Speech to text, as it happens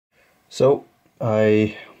So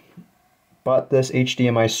I bought this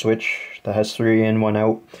HDMI switch that has 3 in, 1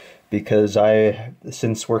 out because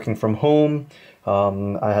since working from home,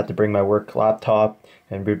 I had to bring my work laptop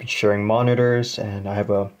and we've been sharing monitors, and I have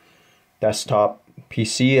a desktop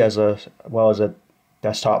PC as well as a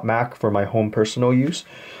desktop Mac for my home personal use.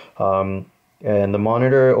 And the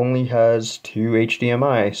monitor only has 2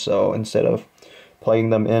 HDMI, so instead of plugging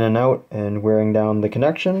them in and out and wearing down the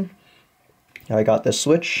connection, I got this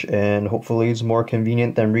switch, and hopefully it's more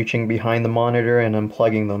convenient than reaching behind the monitor and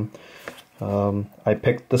unplugging them. I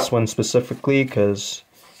picked this one specifically because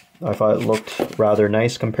I thought it looked rather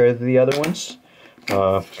nice compared to the other ones,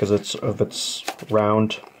 because of its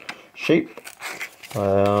round shape.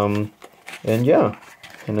 And yeah,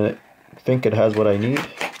 and I think it has what I need.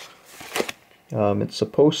 It's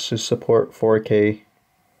supposed to support 4K,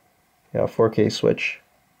 4K switch.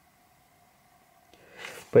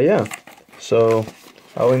 But yeah, so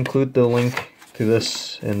I'll include the link to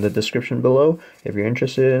this in the description below if you're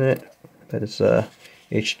interested in it. That is a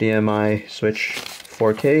HDMI Switch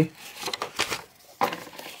 4K.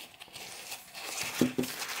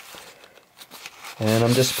 And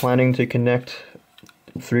I'm just planning to connect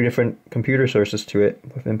 3 different computer sources to it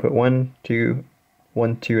with input 1, 2,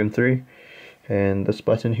 and 3. And this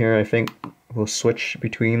button here, I think, will switch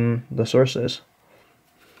between the sources.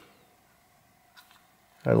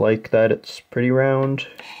 I like that it's pretty round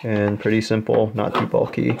and pretty simple, not too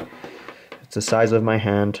bulky. It's the size of my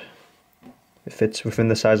hand. It fits within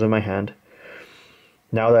the size of my hand.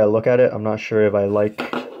 Now that I look at it, I'm not sure if I like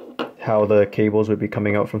how the cables would be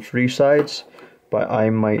coming out from 3 sides, but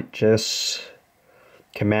I might just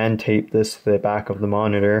command tape this to the back of the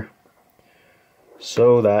monitor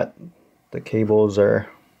so that the cables are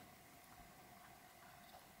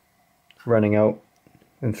running out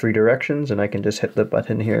in 3 directions, and I can just hit the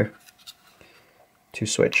button here to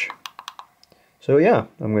switch. So yeah,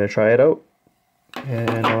 I'm going to try it out,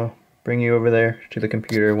 and I'll bring you over there to the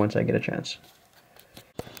computer once I get a chance.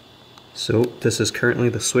 So this is currently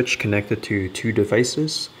the switch connected to 2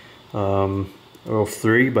 devices, well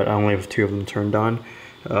 3, but I only have 2 of them turned on,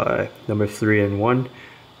 number 3 and 1.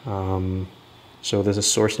 So this is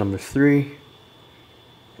source number 3,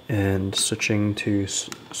 and switching to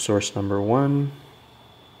source number 1.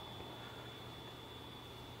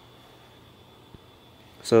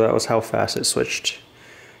 So that was how fast it switched.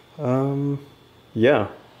 Yeah,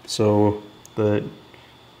 so the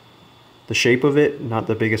shape of it, not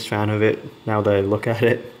the biggest fan of it now that I look at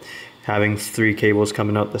it. Having 3 cables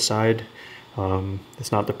coming out the side,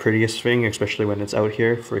 it's not the prettiest thing, especially when it's out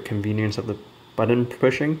here for convenience of the button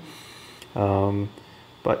pushing.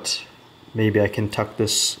 But maybe I can tuck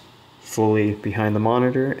this fully behind the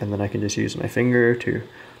monitor, and then I can just use my finger to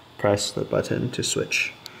press the button to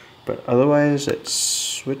switch. But otherwise it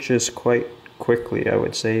switches quite quickly, I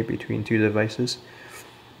would say, between 2 devices.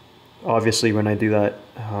 Obviously when I do that,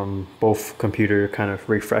 both computer kind of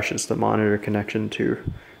refreshes the monitor connection to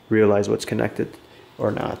realize what's connected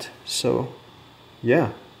or not. So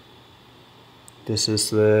yeah, this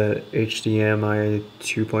is the HDMI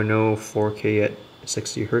 2.0 4K at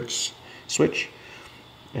 60 Hz switch,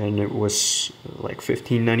 and it was like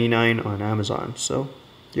 $15.99 on Amazon. So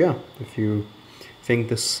yeah, if you think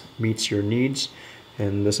this meets your needs,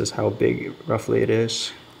 and this is how big roughly it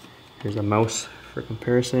is. Here's a mouse for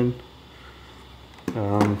comparison.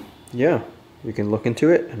 Yeah, you can look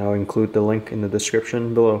into it, and I'll include the link in the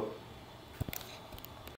description below.